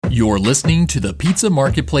You're listening to the Pizza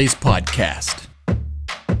Marketplace podcast.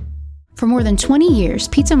 For more than 20 years,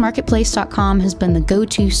 pizzerias.com has been the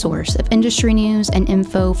go-to source of industry news and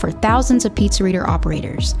info for thousands of pizza reader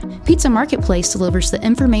operators. Pizza Marketplace delivers the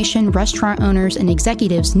information restaurant owners and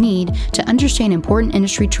executives need to understand important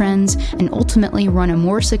industry trends and ultimately run a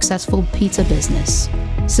more successful pizza business.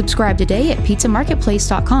 Subscribe today at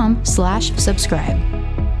pizzerias.com/subscribe.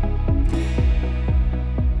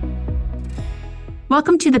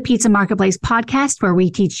 Welcome to the Pizza Marketplace podcast, where we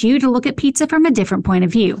teach you to look at pizza from a different point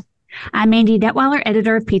of view. I'm Mandy Detwiler,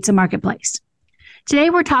 editor of Pizza Marketplace. Today,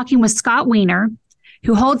 we're talking with Scott Weiner,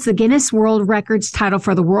 who holds the Guinness World Records title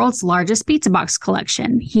for the world's largest pizza box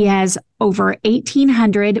collection. He has over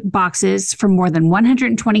 1,800 boxes from more than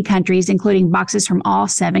 120 countries, including boxes from all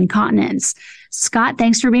 7 continents. Scott,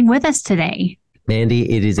 thanks for being with us today. Mandy,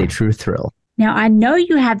 it is a true thrill. Now, I know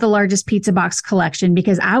you have the largest pizza box collection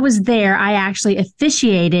because I was there. I actually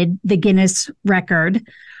officiated the Guinness record.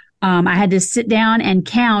 I had to sit down and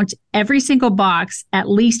count every single box at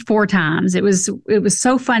least 4 times. It was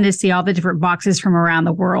so fun to see all the different boxes from around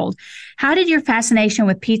the world. How did your fascination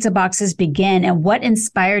with pizza boxes begin, and what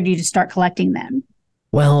inspired you to start collecting them?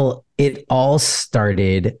 Well, it all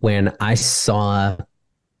started when I saw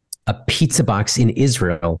a pizza box in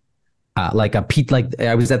Israel. I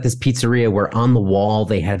was at this pizzeria where on the wall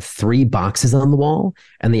they had 3 boxes on the wall,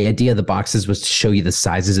 and the idea of the boxes was to show you the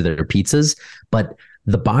sizes of their pizzas. But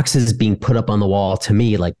the boxes being put up on the wall, to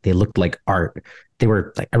me, like, they looked like art. They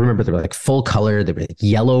were like, I remember they were like full color. They were like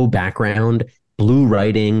yellow background, blue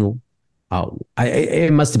writing.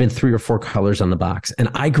 It must have been 3 or 4 colors on the box. And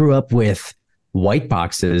I grew up with white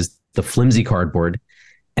boxes, the flimsy cardboard,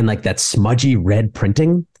 and like that smudgy red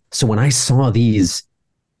printing. So when I saw these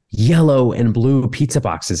yellow and blue pizza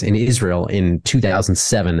boxes in Israel in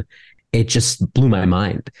 2007, it just blew my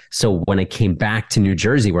mind. So when I came back to New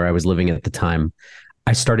Jersey, where I was living at the time,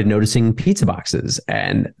 I started noticing pizza boxes.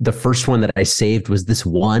 And the first one that I saved was this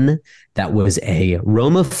one that was a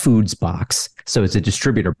Roma Foods box. So it's a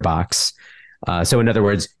distributor box. So in other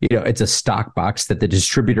words, it's a stock box that the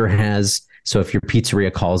distributor has. So if your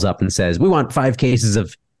pizzeria calls up and says, we want 5 cases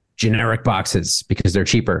of generic boxes because they're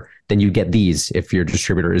cheaper, then you get these if your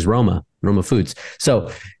distributor is Roma Foods.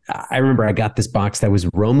 So I remember I got this box that was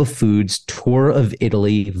Roma Foods Tour of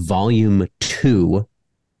Italy Volume 2.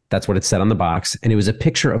 That's what it said on the box. And it was a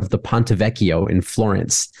picture of the Ponte Vecchio in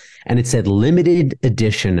Florence. And it said limited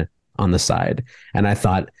edition on the side. And I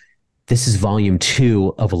thought, this is Volume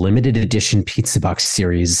 2 of a limited edition pizza box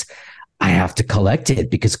series. I have to collect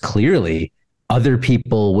it because clearly other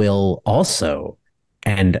people will also.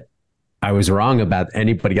 And I was wrong about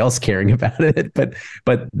anybody else caring about it, but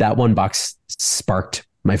that one box sparked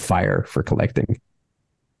my fire for collecting.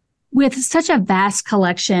 With such a vast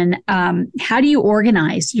collection, how do you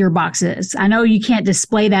organize your boxes? I know you can't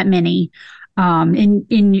display that many. Are you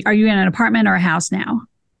in an apartment or a house now?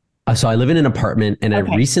 So I live in an apartment, and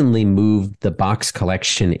Okay. I recently moved the box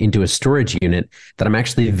collection into a storage unit that I'm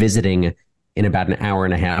actually visiting in about an hour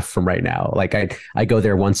and a half from right now. Like I go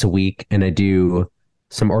there once a week and I do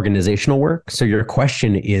some organizational work. So your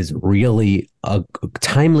question is really a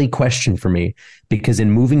timely question for me, because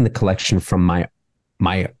in moving the collection from my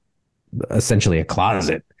essentially a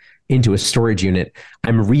closet into a storage unit,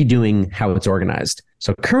 I'm redoing how it's organized.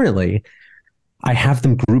 So currently I have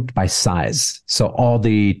them grouped by size. So all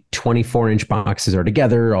the 24-inch boxes are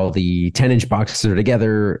together, all the 10-inch boxes are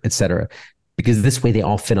together, etc. Because this way they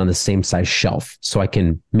all fit on the same size shelf. So I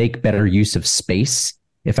can make better use of space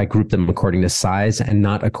if I group them according to size and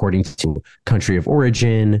not according to country of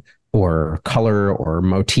origin or color or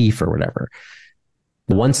motif or whatever.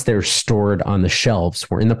 Once they're stored on the shelves,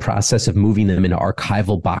 we're in the process of moving them into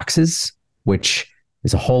archival boxes, which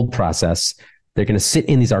is a whole process. They're going to sit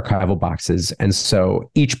in these archival boxes. And so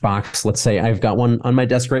each box, let's say I've got one on my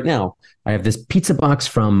desk right now. I have this pizza box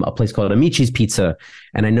from a place called Amici's Pizza.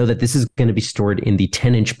 And I know that this is going to be stored in the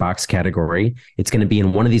 10-inch box category. It's going to be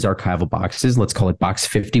in one of these archival boxes. Let's call it box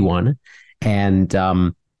 51. And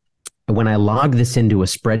when I log this into a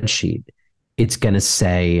spreadsheet, it's going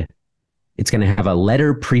to have a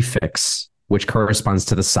letter prefix, which corresponds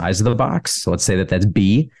to the size of the box. So let's say that that's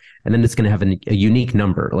B. And then it's going to have a unique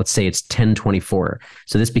number. Let's say it's 1024.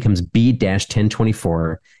 So this becomes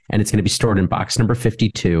B-1024, and it's going to be stored in box number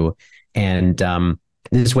 52. And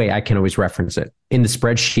this way I can always reference it. In the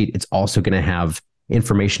spreadsheet, it's also going to have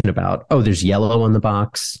information about, there's yellow on the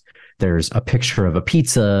box. There's a picture of a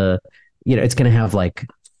pizza. It's going to have like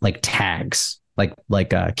tags, like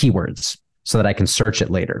keywords, so that I can search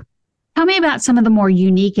it later. Tell me about some of the more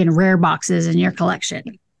unique and rare boxes in your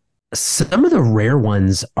collection. Some of the rare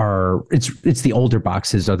ones are, it's the older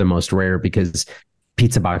boxes are the most rare because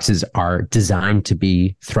pizza boxes are designed to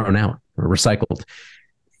be thrown out or recycled.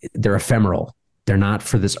 They're ephemeral. They're not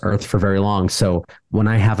for this earth for very long. So when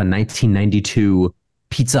I have a 1992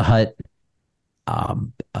 Pizza Hut,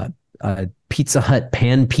 a Pizza Hut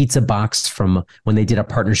pan pizza box from when they did a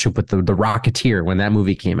partnership with the Rocketeer when that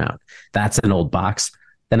movie came out, that's an old box.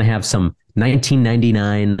 Then I have some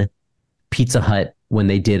 1999 Pizza Hut when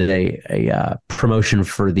they did a promotion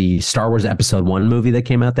for the Star Wars Episode 1 movie that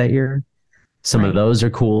came out that year. Some of those are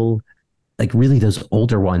cool. Like really those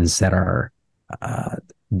older ones that are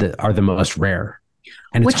the most rare.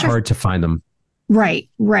 And it's hard to find them. Right.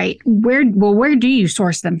 Where do you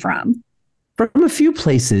source them from? From a few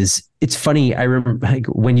places. It's funny. I remember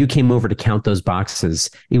when you came over to count those boxes,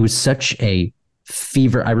 it was such a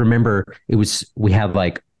fever. I remember we had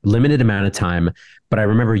like limited amount of time, but I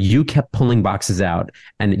remember you kept pulling boxes out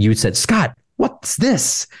and you said, Scott, what's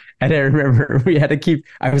this? And I remember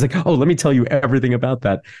I was like, oh, let me tell you everything about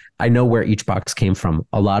that. I know where each box came from.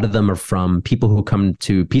 A lot of them are from people who come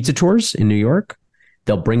to pizza tours in New York.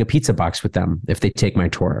 They'll bring a pizza box with them if they take my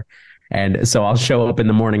tour. And so I'll show up in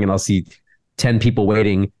the morning and I'll see 10 people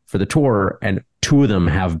waiting for the tour and 2 of them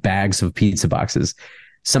have bags of pizza boxes.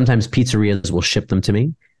 Sometimes pizzerias will ship them to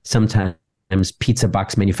me. Sometimes pizza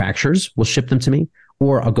box manufacturers will ship them to me,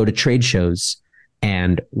 or I'll go to trade shows.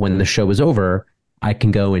 And when the show is over, I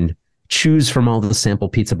can go and choose from all the sample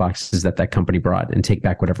pizza boxes that company brought and take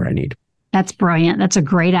back whatever I need. That's brilliant. That's a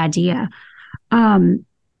great idea.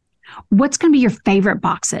 What's going to be your favorite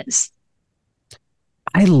boxes?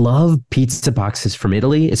 I love pizza boxes from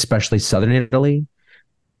Italy, especially Southern Italy.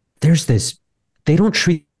 They don't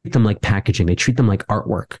treat them like packaging. They treat them like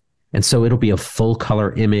artwork. And so it'll be a full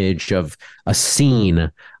color image of a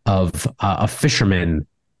scene of a fisherman,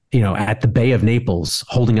 at the Bay of Naples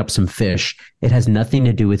holding up some fish. It has nothing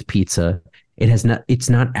to do with pizza. It's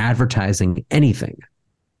not advertising anything.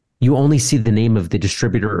 You only see the name of the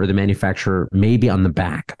distributor or the manufacturer maybe on the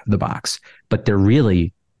back of the box, but they're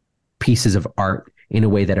really pieces of art in a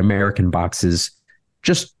way that American boxes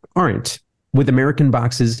just aren't. With American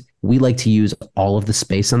boxes, we like to use all of the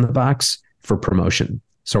space on the box for promotion.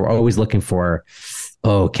 So we're always looking for,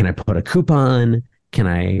 can I put a coupon? Can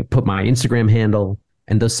I put my Instagram handle?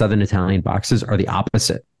 And those Southern Italian boxes are the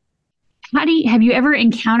opposite. Have you ever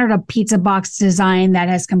encountered a pizza box design that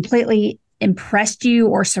has completely impressed you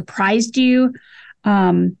or surprised you?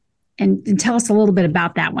 And tell us a little bit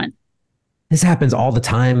about that one. This happens all the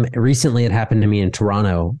time. Recently, it happened to me in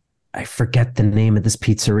Toronto. I forget the name of this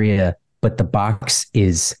pizzeria, but the box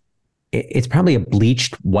it's probably a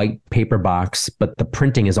bleached white paper box, but the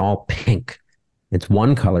printing is all pink. It's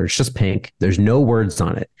one color. It's just pink. There's no words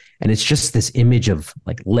on it. And it's just this image of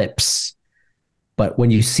like lips. But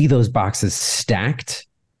when you see those boxes stacked,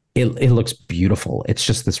 it looks beautiful. It's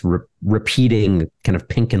just this repeating kind of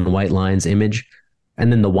pink and white lines image.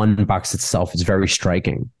 And then the one box itself is very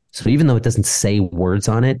striking. So even though it doesn't say words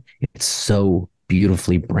on it, it's so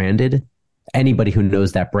beautifully branded. Anybody who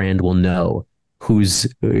knows that brand will know who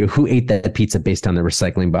ate that pizza based on the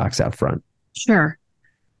recycling box out front. Sure.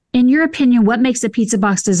 In your opinion, what makes a pizza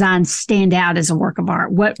box design stand out as a work of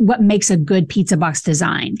art? What makes a good pizza box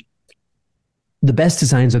design? The best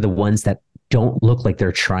designs are the ones that don't look like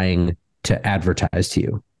they're trying to advertise to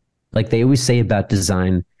you. Like they always say about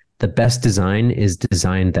design, the best design is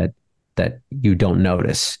design that you don't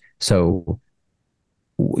notice. So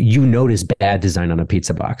you notice bad design on a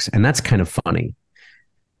pizza box, and that's kind of funny.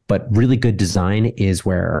 But really good design is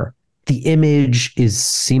where the image is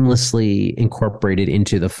seamlessly incorporated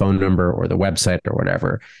into the phone number or the website or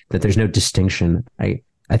whatever, that there's no distinction. I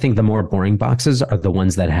think the more boring boxes are the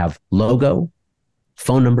ones that have logo,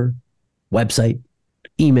 phone number, website,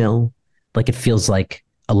 email, like it feels like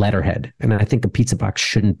a letterhead. And I think a pizza box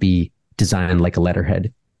shouldn't be designed like a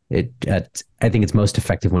letterhead. I think it's most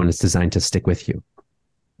effective when it's designed to stick with you.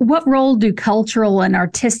 What role do cultural and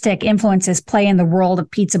artistic influences play in the world of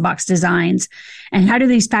pizza box designs? And how do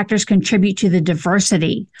these factors contribute to the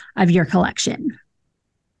diversity of your collection?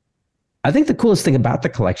 I think the coolest thing about the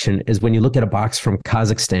collection is when you look at a box from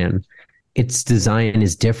Kazakhstan, its design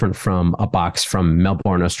is different from a box from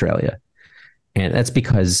Melbourne, Australia. And that's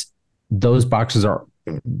because those boxes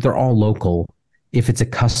they're all local. If it's a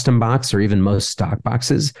custom box or even most stock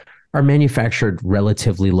boxes are manufactured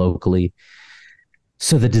relatively locally.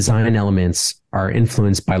 So the design elements are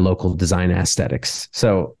influenced by local design aesthetics.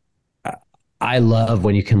 So I love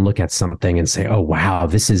when you can look at something and say, oh, wow,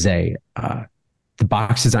 this is the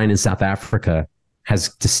box design in South Africa has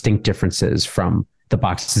distinct differences from the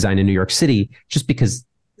box design in New York City, just because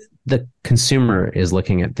the consumer is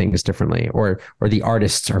looking at things differently, or the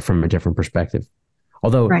artists are from a different perspective.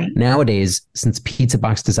 Although nowadays, since pizza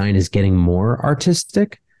box design is getting more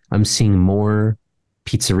artistic, I'm seeing more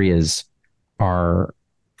pizzerias are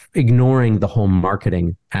ignoring the whole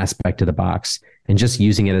marketing aspect of the box and just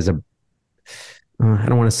using it as a, I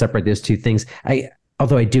don't want to separate those two things.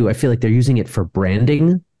 Although I feel like they're using it for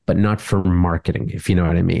branding, but not for marketing, if you know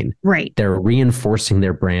what I mean. Right. They're reinforcing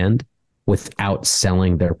their brand without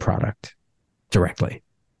selling their product directly.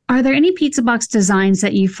 Are there any pizza box designs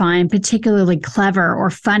that you find particularly clever or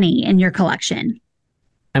funny in your collection?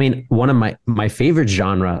 I mean, one of my favorite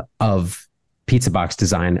genre of pizza box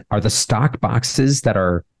design are the stock boxes that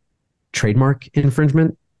are trademark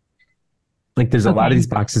infringement. Like there's a lot of these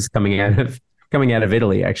boxes coming out of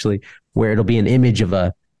Italy, actually, where it'll be an image of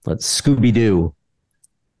a Scooby-Doo,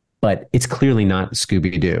 but it's clearly not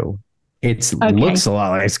Scooby-Doo. It looks a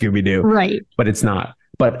lot like Scooby-Doo, right? But it's not.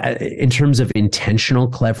 But in terms of intentional,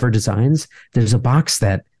 clever designs, there's a box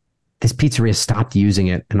that this pizzeria stopped using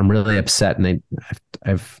it, and I'm really upset. And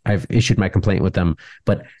I've issued my complaint with them.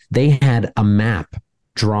 But they had a map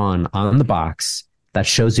drawn on the box that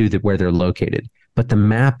shows you where they're located. But the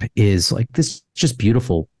map is like this just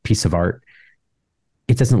beautiful piece of art.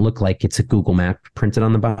 It doesn't look like it's a Google map printed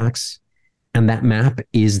on the box, and that map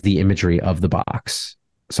is the imagery of the box.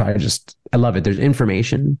 So I love it. There's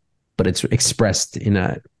information, but it's expressed in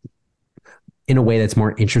a way that's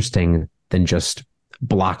more interesting than just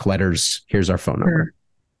block letters. Here's our phone number.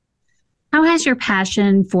 How has your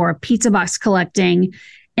passion for pizza box collecting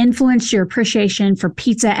influenced your appreciation for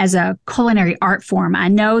pizza as a culinary art form? I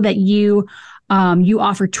know that you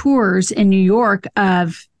offer tours in New York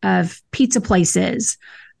of pizza places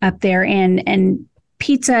up there, and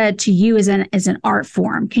pizza to you is an art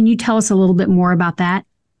form. Can you tell us a little bit more about that?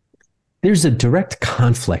 There's a direct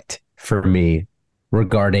conflict for me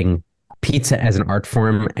regarding pizza as an art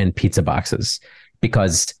form and pizza boxes,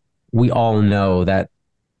 because we all know that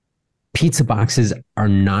pizza boxes are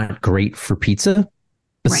not great for pizza,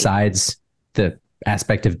 besides the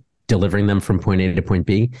aspect of delivering them from point A to point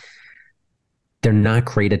B. They're not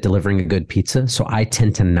great at delivering a good pizza. So I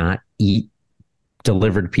tend to not eat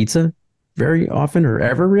delivered pizza very often or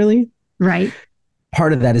ever, really. Right.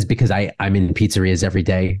 Part of that is because I'm in pizzerias every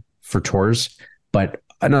day for tours, but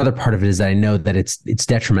another part of it is that I know that it's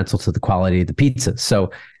detrimental to the quality of the pizza.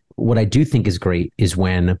 So what I do think is great is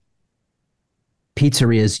when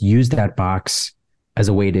pizzerias use that box as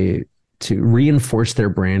a way to reinforce their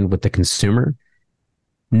brand with the consumer,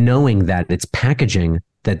 knowing that it's packaging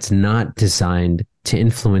that's not designed to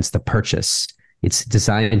influence the purchase. It's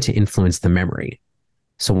designed to influence the memory.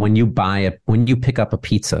 So when you pick up a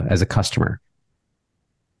pizza as a customer,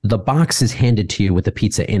 the box is handed to you with the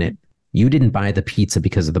pizza in it. You didn't buy the pizza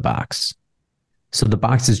because of the box. So the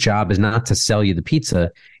box's job is not to sell you the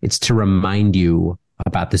pizza. It's to remind you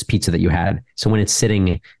about this pizza that you had. So when it's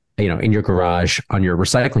sitting, in your garage on your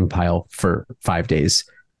recycling pile for 5 days,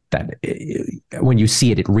 that when you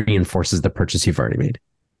see it, it reinforces the purchase you've already made.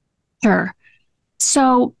 Sure.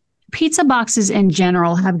 So pizza boxes in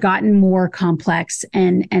general have gotten more complex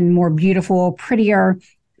and more beautiful, prettier.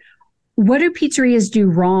 What do pizzerias do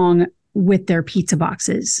wrong with their pizza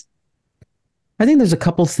boxes? I think there's a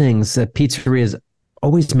couple things that pizzerias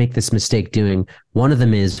always make this mistake doing. One of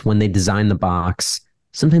them is when they design the box,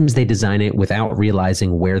 sometimes they design it without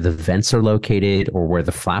realizing where the vents are located or where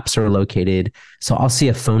the flaps are located. So I'll see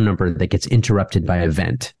a phone number that gets interrupted by a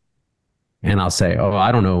vent. And I'll say, oh,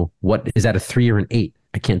 I don't know. What is that, a 3 or an 8?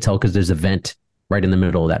 I can't tell because there's a vent right in the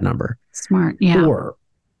middle of that number. Smart, yeah. Or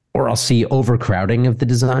I'll see overcrowding of the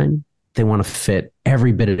design. They want to fit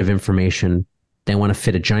every bit of information. They want to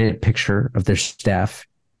fit a giant picture of their staff.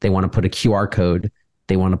 They want to put a QR code.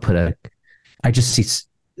 They want to put I just see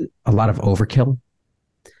a lot of overkill.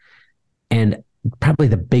 And probably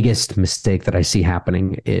the biggest mistake that I see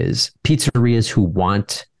happening is pizzerias who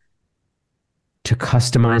want to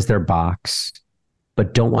customize their box,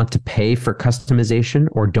 but don't want to pay for customization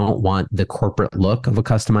or don't want the corporate look of a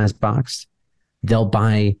customized box. They'll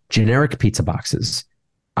buy generic pizza boxes,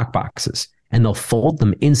 and they'll fold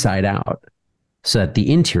them inside out so that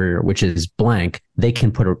the interior, which is blank, they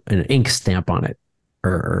can put an ink stamp on it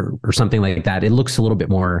or something like that. It looks a little bit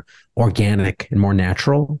more organic and more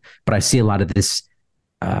natural, but I see a lot of this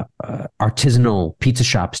artisanal pizza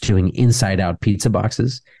shops doing inside out pizza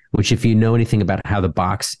boxes, which if you know anything about how the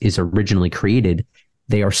box is originally created,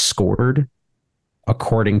 they are scored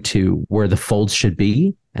according to where the folds should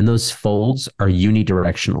be. And those folds are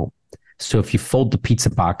unidirectional. So if you fold the pizza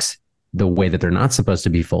box the way that they're not supposed to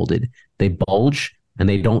be folded, they bulge and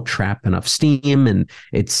they don't trap enough steam, and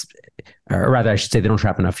or rather I should say they don't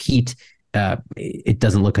trap enough heat. It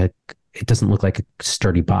doesn't look like a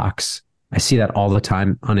sturdy box. I see that all the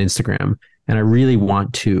time on Instagram, and I really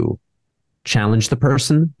want to challenge the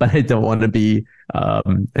person, but I don't want to be, right,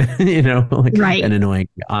 an annoying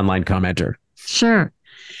online commenter. Sure.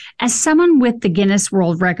 As someone with the Guinness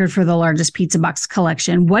World Record for the largest pizza box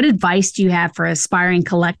collection, what advice do you have for aspiring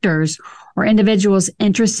collectors or individuals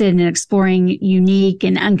interested in exploring unique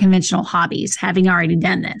and unconventional hobbies, having already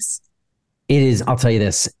done this? I'll tell you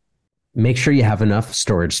this, make sure you have enough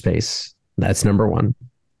storage space. That's number one.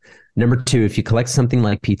 Number two, if you collect something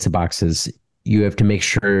like pizza boxes, you have to make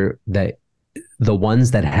sure that the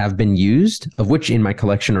ones that have been used, of which in my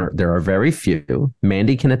collection there are very few,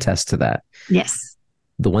 Mandy can attest to that. Yes.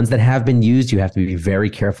 The ones that have been used, you have to be very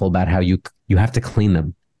careful about how you have to clean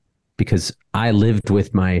them, because I lived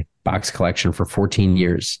with my box collection for 14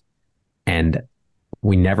 years and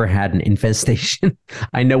we never had an infestation.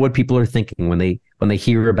 I know what people are thinking when they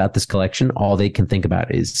hear about this collection. All they can think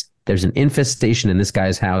about is there's an infestation in this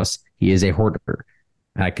guy's house. He is a hoarder.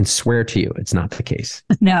 And I can swear to you, it's not the case.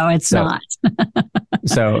 No, it's not.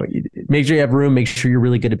 So make sure you have room. Make sure you're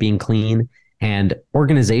really good at being clean. And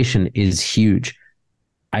organization is huge.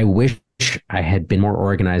 I wish I had been more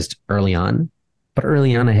organized early on, but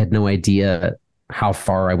early on I had no idea how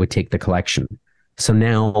far I would take the collection. So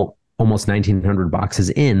now, almost 1,900 boxes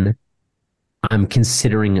in, I'm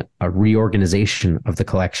considering a reorganization of the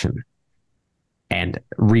collection and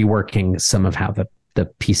reworking some of how the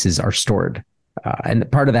pieces are stored. And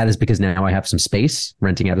part of that is because now I have some space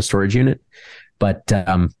renting out a storage unit. But,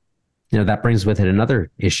 that brings with it another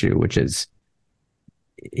issue, which is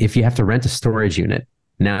if you have to rent a storage unit,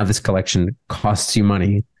 now this collection costs you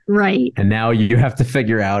money. Right. And now you have to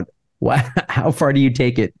figure out how far do you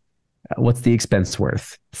take it? What's the expense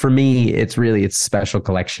worth? For me, it's special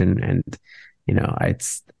collection. And,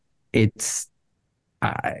 it's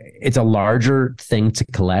a larger thing to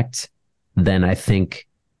collect than I think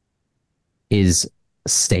is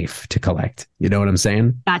safe to collect. You know what I'm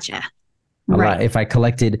saying? Gotcha. Right. If I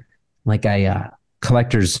collected,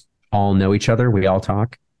 collectors all know each other. We all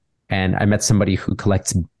talk. And I met somebody who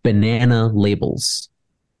collects banana labels,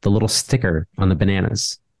 the little sticker on the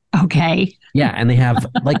bananas. Okay. Yeah. And they have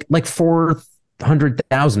like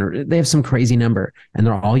 400,000, or they have some crazy number, and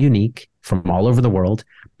they're all unique from all over the world,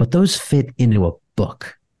 but those fit into a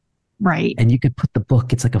book. Right. And you could put the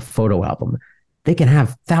book, it's like a photo album. They can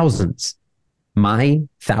have thousands. My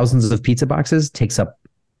thousands of pizza boxes takes up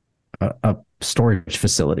a storage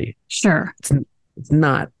facility. Sure. It's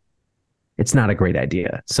not a great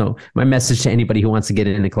idea. So my message to anybody who wants to get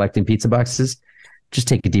into collecting pizza boxes, just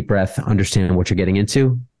take a deep breath, understand what you're getting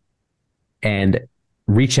into, and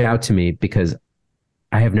reach out to me, because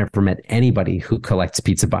I have never met anybody who collects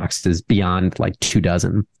pizza boxes beyond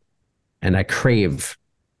 24. And I crave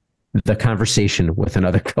the conversation with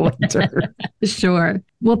another collector. Sure.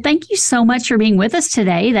 Well, thank you so much for being with us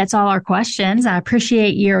today. That's all our questions. I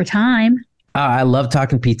appreciate your time. I love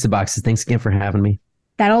talking pizza boxes. Thanks again for having me.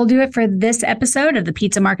 That'll do it for this episode of the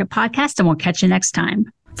Pizza Market Podcast, and we'll catch you next time.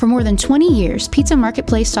 For more than 20 years,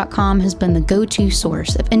 pizzerias.com has been the go-to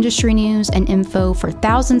source of industry news and info for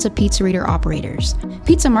thousands of pizza reader operators.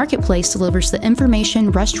 Pizza Marketplace delivers the information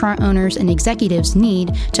restaurant owners and executives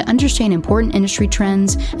need to understand important industry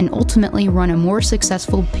trends and ultimately run a more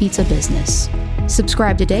successful pizza business.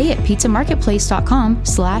 Subscribe today at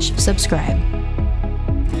pizzerias.com/subscribe.